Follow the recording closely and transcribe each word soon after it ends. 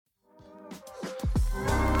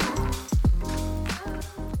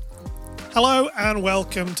Hello and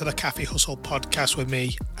welcome to the Cafe Hustle podcast with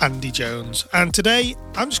me, Andy Jones. And today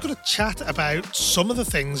I'm just going to chat about some of the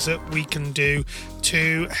things that we can do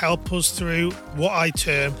to help us through what I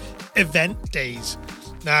term event days.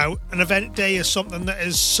 Now, an event day is something that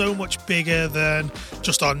is so much bigger than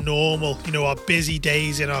just our normal, our busy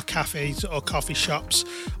days in our cafes or coffee shops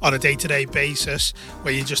on a day-to-day basis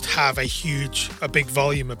where you just have a big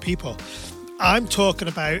volume of people. I'm talking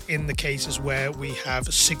about in the cases where we have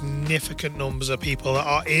significant numbers of people that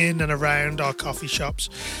are in and around our coffee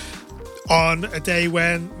shops on a day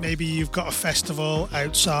when maybe you've got a festival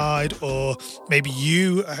outside, or maybe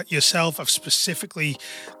you yourself have specifically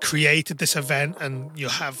created this event and you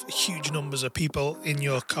have huge numbers of people in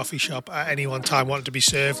your coffee shop at any one time wanting to be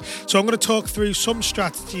served. So I'm going to talk through some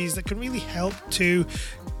strategies that can really help to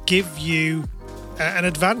give you an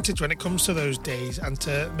advantage when it comes to those days and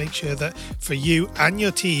to make sure that for you and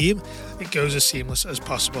your team it goes as seamless as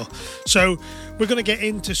possible. So we're going to get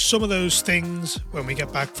into some of those things when we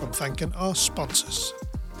get back from thanking our sponsors.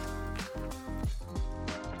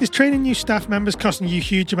 Is training new staff members costing you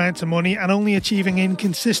huge amounts of money and only achieving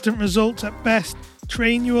inconsistent results at best?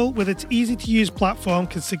 Trainual, with its easy-to-use platform,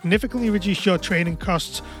 can significantly reduce your training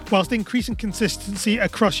costs whilst increasing consistency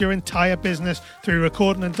across your entire business through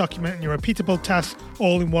recording and documenting your repeatable tasks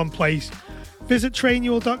all in one place. Visit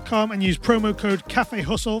trainual.com and use promo code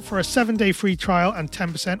CAFEHUSTLE for a 7-day free trial and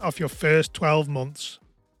 10% off your first 12 months.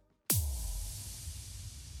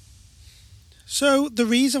 So the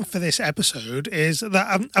reason for this episode is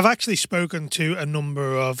that I've actually spoken to a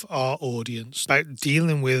number of our audience about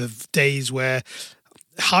dealing with days where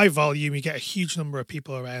high volume, you get a huge number of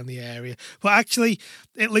people around the area. But actually,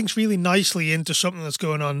 it links really nicely into something that's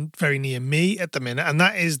going on very near me at the minute, and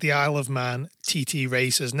that is the Isle of Man TT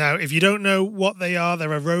races. Now, if you don't know what they are,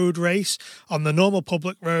 they're a road race on the normal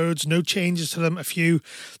public roads, no changes to them, a few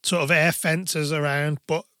sort of air fences around,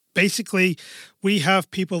 but basically, we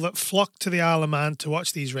have people that flock to the Isle of Man to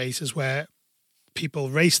watch these races where people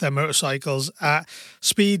race their motorcycles at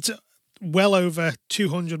speeds well over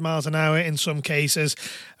 200 miles an hour in some cases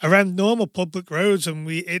around normal public roads. And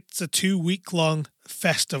it's a 2-week-long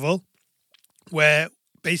festival where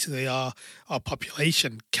basically our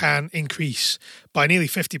population can increase by nearly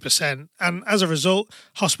 50%. And as a result,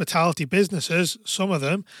 hospitality businesses, some of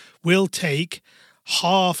them, will take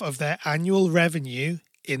half of their annual revenue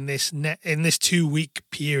in this 2-week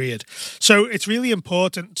period. So it's really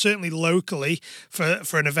important, certainly locally,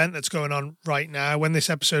 for an event that's going on right now. When this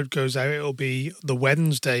episode goes out, it'll be the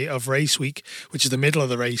Wednesday of race week, which is the middle of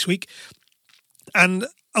the race week. And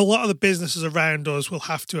a lot of the businesses around us will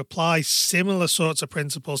have to apply similar sorts of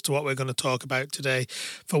principles to what we're going to talk about today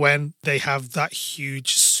for when they have that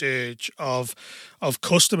huge surge of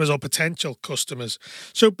customers or potential customers.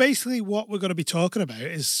 So basically what we're going to be talking about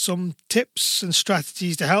is some tips and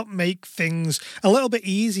strategies to help make things a little bit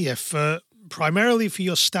easier primarily for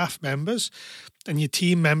your staff members and your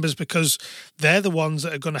team members, because they're the ones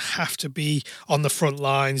that are going to have to be on the front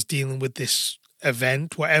lines dealing with this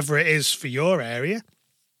event, whatever it is for your area.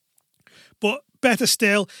 But better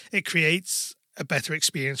still, it creates a better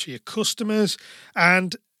experience for your customers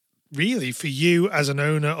and really for you as an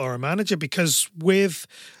owner or a manager, because with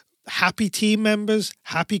happy team members,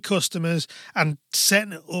 happy customers, and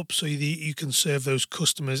setting it up so that you can serve those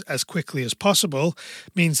customers as quickly as possible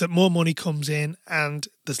means that more money comes in and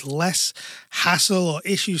there's less hassle or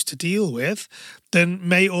issues to deal with than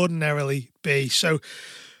may ordinarily be. So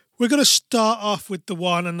we're going to start off with the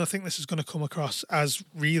one, and I think this is going to come across as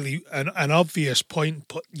really an obvious point,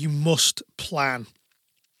 but you must plan.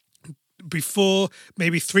 Before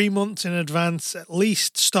maybe 3 months in advance, at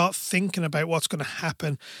least start thinking about what's going to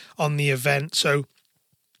happen on the event. So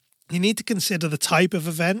you need to consider the type of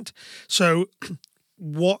event. So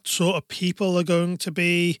what sort of people are going to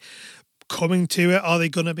be coming to it? Are they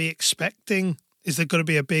going to be expecting? Is there going to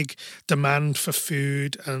be a big demand for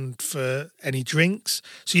food and for any drinks?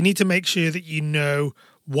 So you need to make sure that you know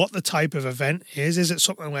what the type of event is. Is it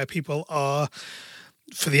something where people are,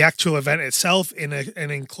 for the actual event itself, in an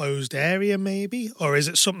enclosed area maybe? Or is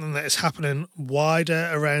it something that is happening wider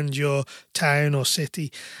around your town or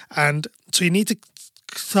city? And so you need to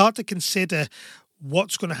start to consider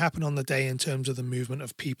what's going to happen on the day in terms of the movement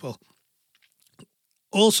of people.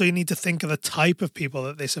 Also, you need to think of the type of people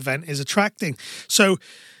that this event is attracting. So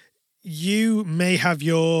you may have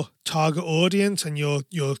your target audience and your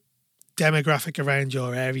demographic around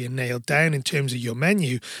your area nailed down in terms of your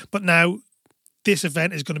menu, but now this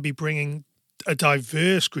event is going to be bringing a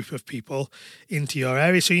diverse group of people into your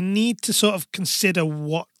area. So you need to sort of consider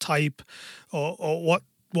what type or what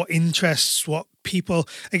interests, what people,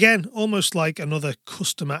 again, almost like another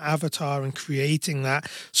customer avatar, and creating that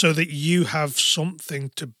so that you have something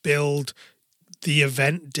to build the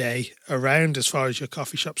event day around as far as your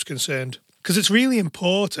coffee shop's concerned. Because it's really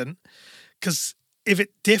important, because if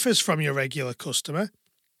it differs from your regular customer,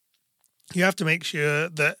 you have to make sure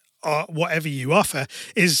that whatever you offer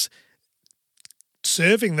is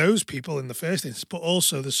serving those people in the first instance, but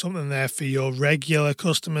also there's something there for your regular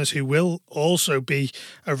customers who will also be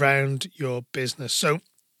around your business. So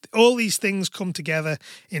all these things come together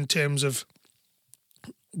in terms of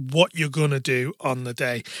what you're going to do on the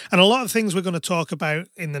day. And a lot of things we're going to talk about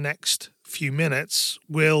in the next few minutes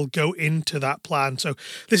will go into that plan. So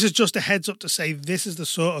this is just a heads up to say this is the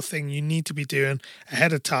sort of thing you need to be doing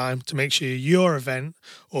ahead of time to make sure your event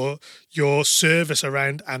or your service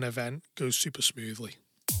around an event goes super smoothly.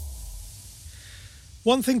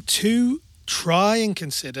 One thing to try and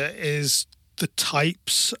consider is the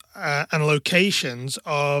types and locations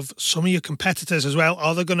of some of your competitors as well.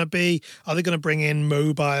 Are they going to bring in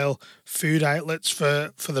mobile food outlets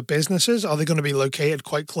for the businesses? Are they going to be located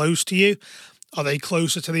quite close to you? Are they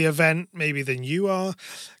closer to the event maybe than you are?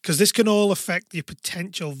 Because this can all affect the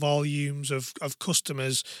potential volumes of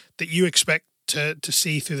customers that you expect to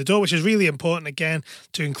see through the door, which is really important, again,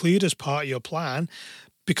 to include as part of your plan,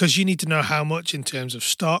 because you need to know how much in terms of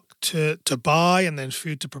stock to buy and then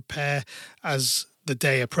food to prepare as the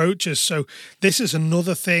day approaches. So this is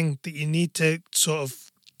another thing that you need to sort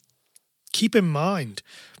of keep in mind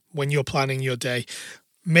when you're planning your day,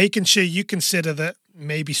 making sure you consider that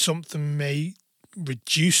maybe something may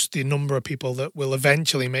reduce the number of people that will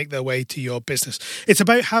eventually make their way to your business. It's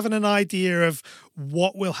about having an idea of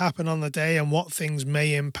what will happen on the day and what things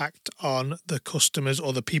may impact on the customers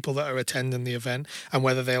or the people that are attending the event, and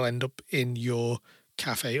whether they'll end up in your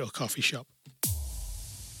cafe or coffee shop.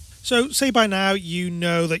 So say by now you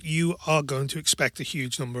know that you are going to expect a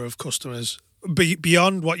huge number of customers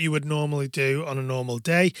beyond what you would normally do on a normal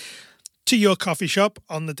day to your coffee shop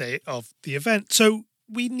on the day of the event. So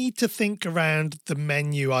we need to think around the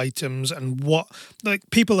menu items and what, like,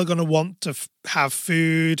 people are going to want to have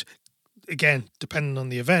food, again, depending on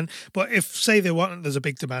the event. But if, say, there's a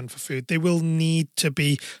big demand for food, they will need to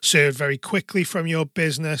be served very quickly from your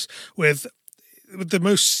business with the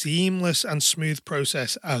most seamless and smooth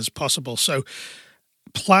process as possible. So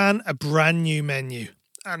plan a brand new menu.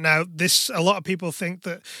 And now a lot of people think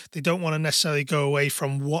that they don't want to necessarily go away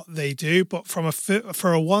from what they do, but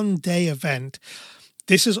for a one-day event,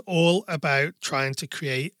 this is all about trying to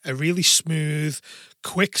create a really smooth,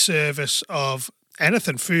 quick service of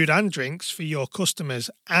anything, food and drinks, for your customers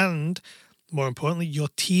and, more importantly, your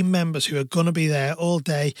team members who are going to be there all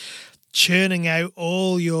day, churning out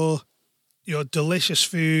all your delicious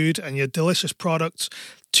food and your delicious products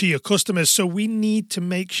to your customers. So we need to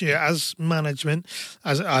make sure, as management,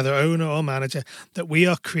 as either owner or manager, that we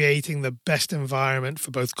are creating the best environment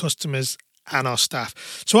for both customers and our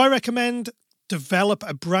staff. So I recommend develop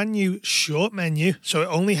a brand new short menu. So it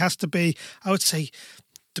only has to be, I would say,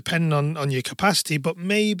 depending on your capacity, but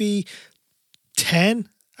maybe 10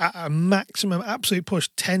 at a maximum, absolute push,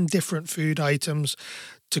 10 different food items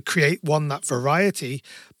to create that variety.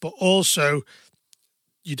 But also,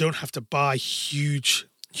 you don't have to buy huge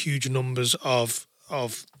numbers of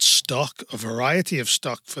stock, a variety of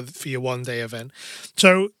stock for your one-day event.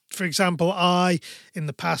 So, for example, I, in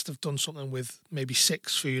the past, have done something with maybe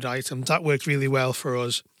 6 food items. That worked really well for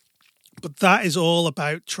us. But that is all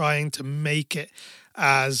about trying to make it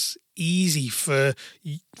as easy for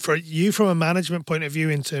you from a management point of view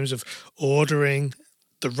in terms of ordering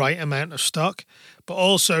the right amount of stock, but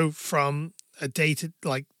also from a data,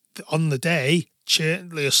 like on the day,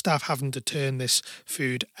 your staff having to turn this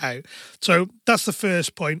food out. So that's the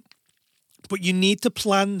first point. But you need to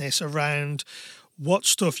plan this around what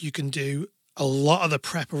stuff you can do, a lot of the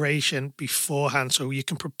preparation beforehand, so you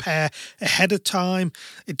can prepare ahead of time.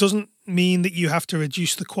 It doesn't mean that you have to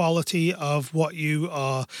reduce the quality of what you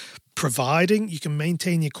are providing. You can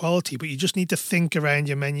maintain your quality, but you just need to think around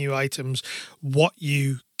your menu items, what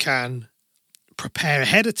you can prepare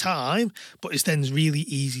ahead of time, but it's then really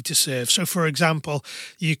easy to serve. So, for example,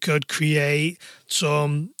 you could create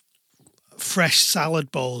some fresh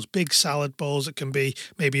salad bowls, big salad bowls that can be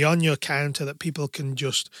maybe on your counter that people can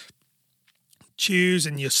just choose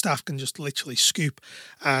and your staff can just literally scoop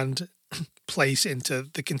and place into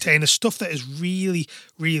the container. Stuff that is really,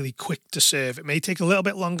 really quick to serve. It may take a little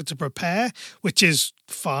bit longer to prepare, which is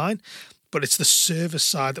fine, but it's the service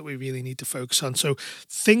side that we really need to focus on. So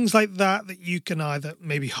things like that you can either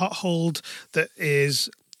maybe hot hold, that is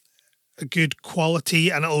a good quality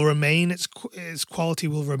and it'll remain, its quality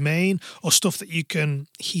will remain, or stuff that you can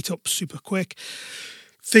heat up super quick.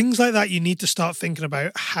 Things like that, you need to start thinking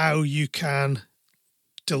about how you can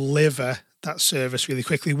deliver that service really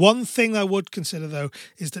quickly. One thing I would consider, though,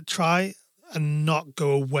 is to try and not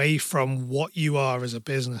go away from what you are as a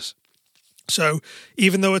business. So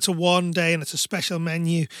even though it's a one day and it's a special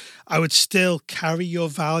menu, I would still carry your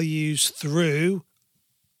values through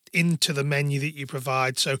into the menu that you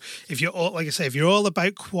provide. So if you're all, like I say, if you're all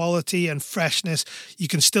about quality and freshness, you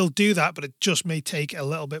can still do that, but it just may take a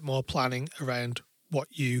little bit more planning around what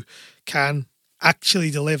you can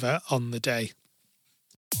actually deliver on the day.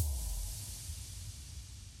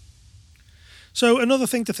 So another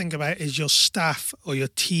thing to think about is your staff or your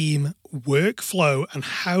team workflow and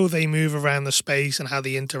how they move around the space and how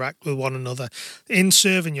they interact with one another in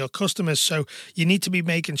serving your customers. So you need to be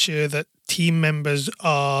making sure that team members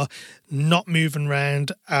are not moving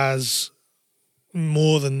around as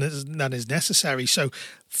more than that is necessary. So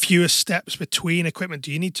fewer steps between equipment.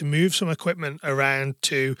 Do you need to move some equipment around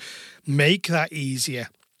to make that easier?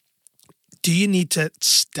 Do you need to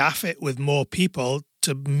staff it with more people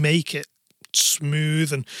to make it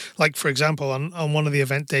smooth? And like, for example, on one of the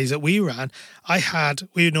event days that we ran,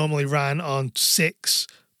 we normally ran on 6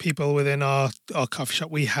 people within our coffee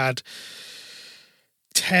shop. We had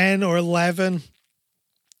 10 or 11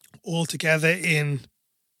 altogether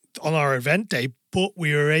on our event day, but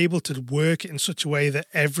we were able to work it in such a way that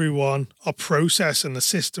our process and the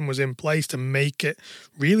system was in place to make it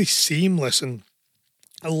really seamless and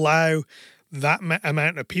allow that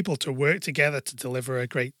amount of people to work together to deliver a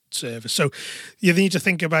great service. So you need to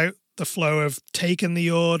think about the flow of taking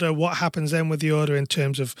the order, what happens then with the order in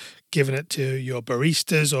terms of giving it to your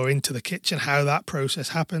baristas or into the kitchen, how that process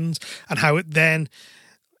happens and how it then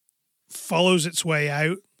follows its way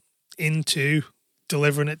out into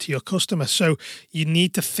delivering it to your customer. So you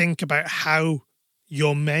need to think about how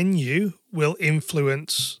your menu will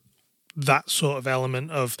influence that sort of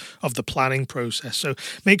element of the planning process. So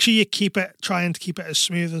make sure you trying to keep it as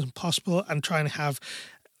smooth as possible and try and have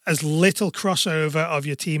as little crossover of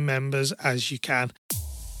your team members as you can.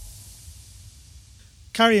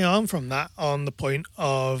 Carrying on from that, on the point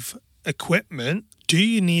of equipment, do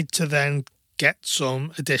you need to then get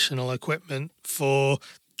some additional equipment for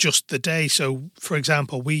just the day? So, for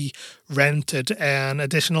example, we rented an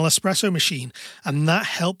additional espresso machine, and that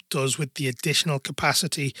helped us with the additional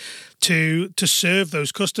capacity to serve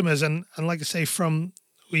those customers. And like I say,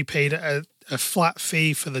 we paid a flat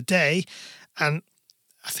fee for the day, and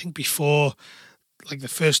I think before like the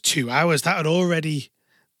first 2 hours, the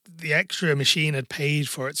extra machine had paid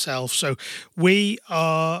for itself. So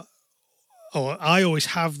I always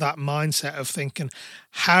have that mindset of thinking,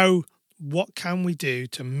 what can we do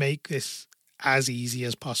to make this as easy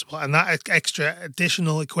as possible? And that extra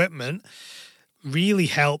additional equipment really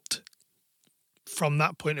helped from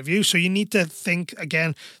that point of view. So you need to think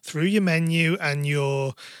again through your menu and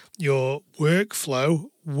your workflow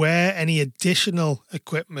where any additional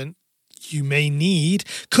equipment you may need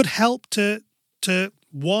could help to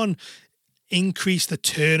one, increase the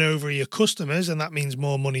turnover of your customers, and that means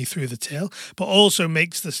more money through the till, but also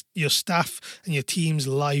makes your staff and your team's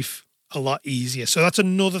life a lot easier. So that's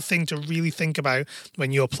another thing to really think about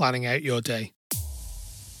when you're planning out your day.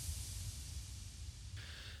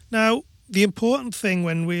 Now, the important thing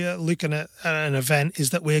when we're looking at an event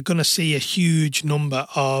is that we're going to see a huge number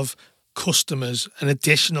of customers, an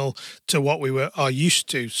additional to what we are used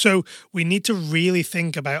to. So we need to really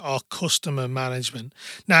think about our customer management.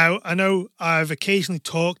 Now, I know I've occasionally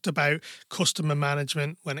talked about customer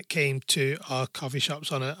management when it came to our coffee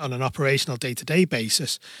shops on an operational day-to-day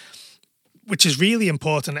basis, which is really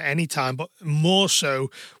important at any time, but more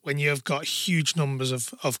so when you've got huge numbers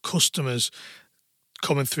of customers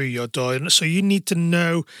coming through your door. And so you need to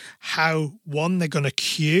know how, one, they're going to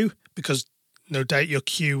queue, because no doubt your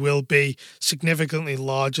queue will be significantly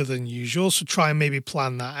larger than usual. So try and maybe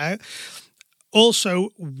plan that out. Also,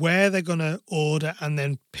 where they're going to order and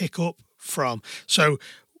then pick up from. So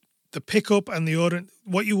the pickup and the order,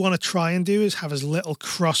 what you want to try and do is have as little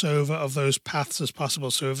crossover of those paths as possible.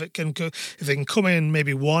 So if they can come in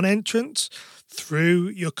maybe one entrance through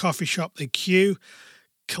your coffee shop, they queue,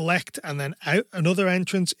 collect, and then out another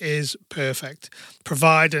entrance is perfect,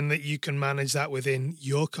 providing that you can manage that within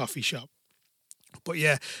your coffee shop. But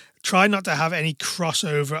yeah, try not to have any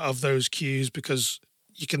crossover of those queues, because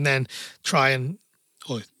you can then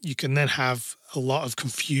have a lot of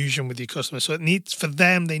confusion with your customers. So they need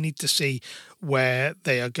to see where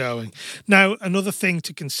they are going. Now, another thing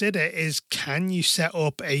to consider is, can you set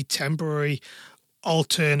up a temporary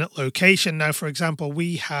alternate location. Now, for example,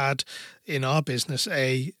 we had in our business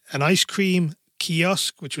an ice cream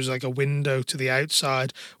kiosk, which was like a window to the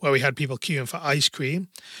outside where we had people queuing for ice cream.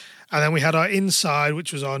 And then we had our inside,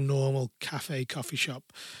 which was our normal cafe, coffee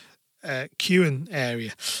shop queuing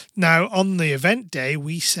area. Now, on the event day,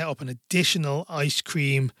 we set up an additional ice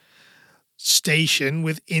cream station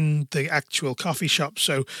within the actual coffee shop.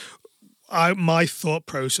 So my thought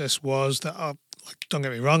process was that don't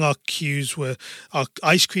get me wrong, our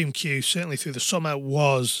ice cream queue, certainly through the summer,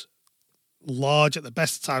 was large at the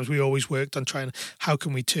best of times. We always worked on how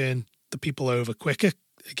can we turn the people over quicker.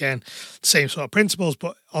 Again, same sort of principles,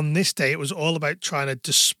 but on this day, it was all about trying to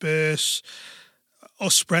disperse or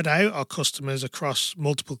spread out our customers across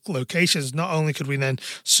multiple locations. Not only could we then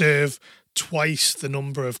serve twice the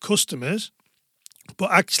number of customers,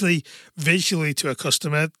 but actually visually to a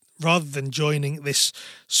customer, rather than joining this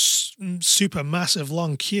super massive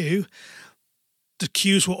long queue, the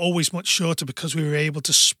queues were always much shorter because we were able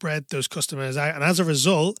to spread those customers out. And as a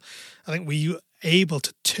result, I think we were able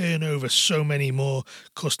to turn over so many more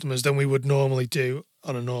customers than we would normally do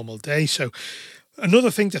on a normal day. So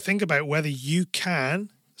another thing to think about, whether you can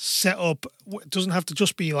set up, it doesn't have to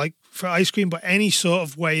just be like for ice cream, but any sort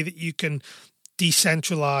of way that you can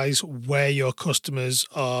decentralize where your customers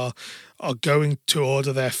are going to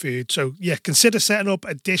order their food. So yeah, consider setting up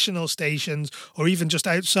additional stations, or even just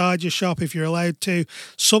outside your shop if you're allowed to,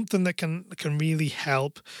 something that can really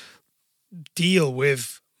help deal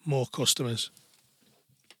with more customers.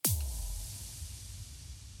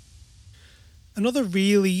 Another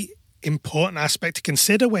really important aspect to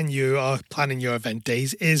consider when you are planning your event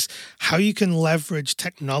days is how you can leverage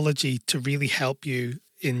technology to really help you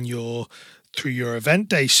through your event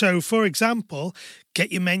day. So, for example,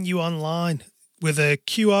 get your menu online with a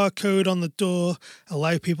QR code on the door,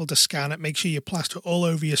 allow people to scan it, make sure you plaster it all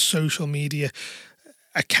over your social media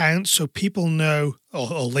accounts so people know,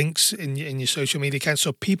 or links in your social media accounts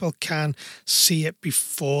so people can see it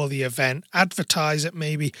before the event. Advertise it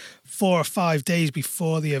maybe 4 or 5 days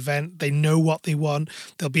before the event. They know what they want.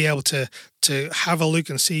 They'll be able to have a look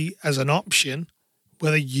and see as an option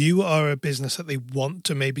whether you are a business that they want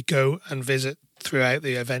to maybe go and visit throughout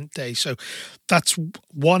the event day. So that's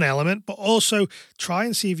one element, but also try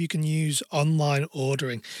and see if you can use online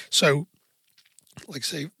ordering. So like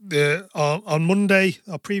I say, on Monday,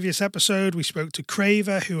 our previous episode, we spoke to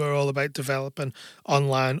Craver, who are all about developing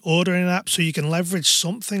online ordering apps. So you can leverage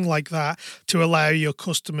something like that to allow your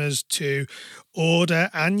customers to order,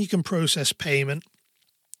 and you can process payment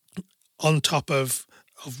on top of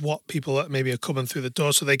what people that maybe are coming through the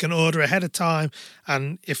door, so they can order ahead of time.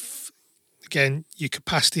 And if, again, your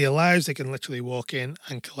capacity allows, they can literally walk in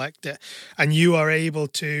and collect it. And you are able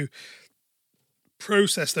to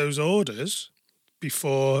process those orders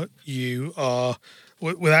before you are,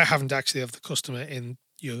 without having to actually have the customer in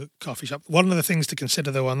your coffee shop. One of the things to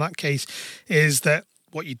consider, though, on that case is that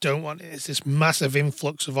what you don't want is this massive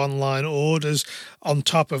influx of online orders on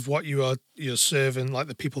top of what you're serving, like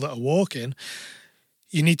the people that are walking.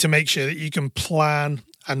 You need to make sure that you can plan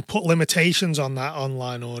and put limitations on that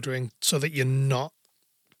online ordering so that you're not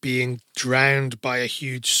being drowned by a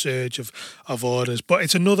huge surge of orders. But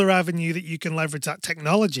it's another avenue that you can leverage that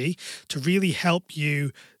technology to really help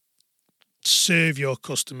you serve your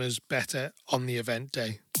customers better on the event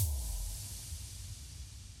day.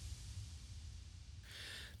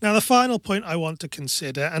 Now, the final point I want to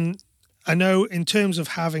consider, and I know in terms of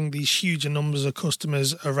having these huge numbers of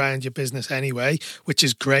customers around your business anyway, which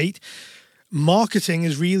is great, marketing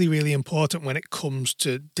is really, really important when it comes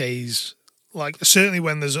to days, like certainly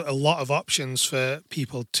when there's a lot of options for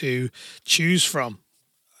people to choose from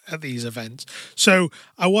at these events. So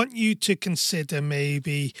I want you to consider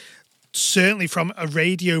maybe, certainly from a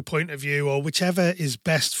radio point of view, or whichever is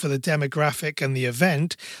best for the demographic and the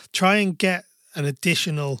event, try and get an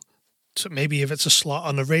additional, so maybe if it's a slot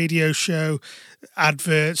on a radio show,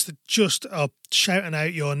 adverts that just are shouting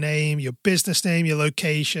out your name, your business name, your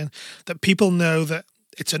location, that people know that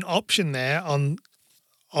it's an option there on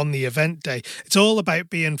the event day. It's all about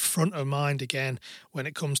being front of mind again when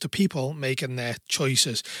it comes to people making their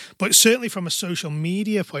choices. But certainly from a social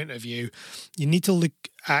media point of view, you need to look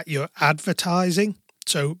at your advertising.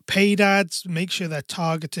 So paid ads, make sure they're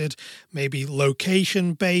targeted, maybe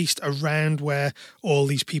location based around where all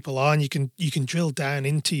these people are. And you can drill down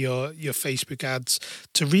into your Facebook ads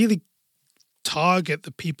to really target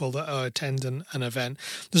the people that are attending an event.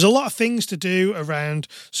 There's a lot of things to do around,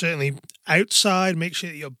 certainly outside, make sure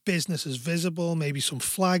that your business is visible, maybe some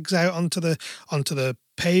flags out onto the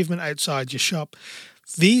pavement outside your shop.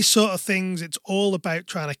 These sort of things, it's all about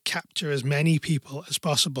trying to capture as many people as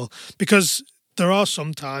possible, because there are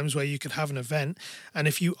some times where you could have an event, and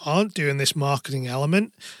if you aren't doing this marketing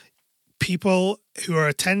element, people who are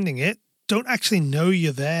attending it don't actually know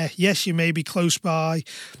you're there. Yes, you may be close by,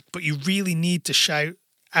 but you really need to shout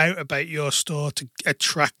out about your store to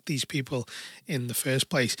attract these people in the first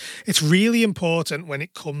place. It's really important when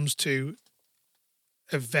it comes to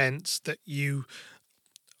events that you,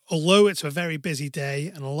 although it's a very busy day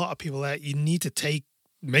and a lot of people there, you need to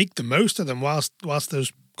make the most of them whilst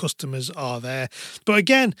those customers are there. But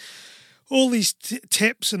again, all these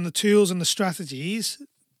tips and the tools and the strategies,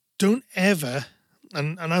 don't ever,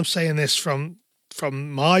 and I'm saying this from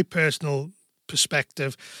my personal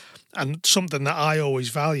perspective, and something that I always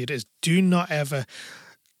valued, is do not ever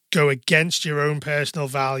go against your own personal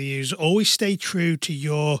values. Always stay true to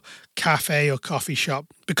your cafe or coffee shop,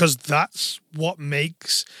 because that's what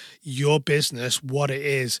makes your business what it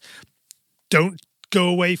is. Don't go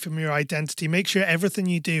away from your identity. Make sure everything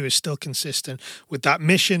you do is still consistent with that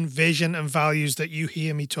mission, vision, and values that you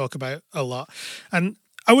hear me talk about a lot. And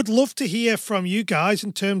I would love to hear from you guys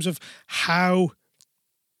in terms of how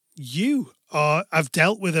you have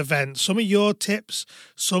dealt with events, some of your tips,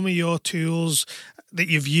 some of your tools that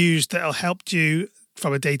you've used that have helped you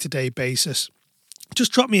from a day-to-day basis.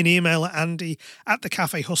 Just drop me an email at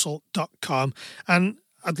andy@thecafehustle.com, and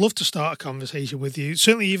I'd love to start a conversation with you,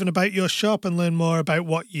 certainly even about your shop, and learn more about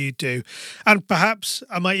what you do. And perhaps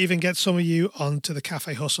I might even get some of you onto the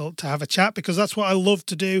Cafe Hustle to have a chat, because that's what I love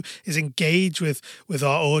to do, is engage with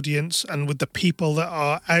our audience and with the people that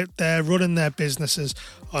are out there running their businesses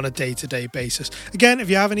on a day-to-day basis. Again, if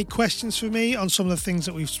you have any questions for me on some of the things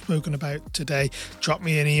that we've spoken about today, drop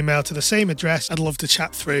me an email to the same address. I'd love to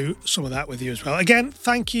chat through some of that with you as well. Again,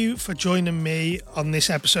 thank you for joining me on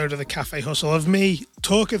this episode of the Cafe Hustle, of me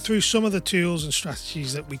talking through some of the tools and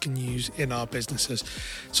strategies that we can use in our businesses.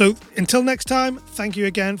 So until next time, thank you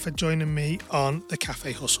again for joining me on the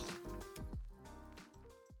Cafe Hustle.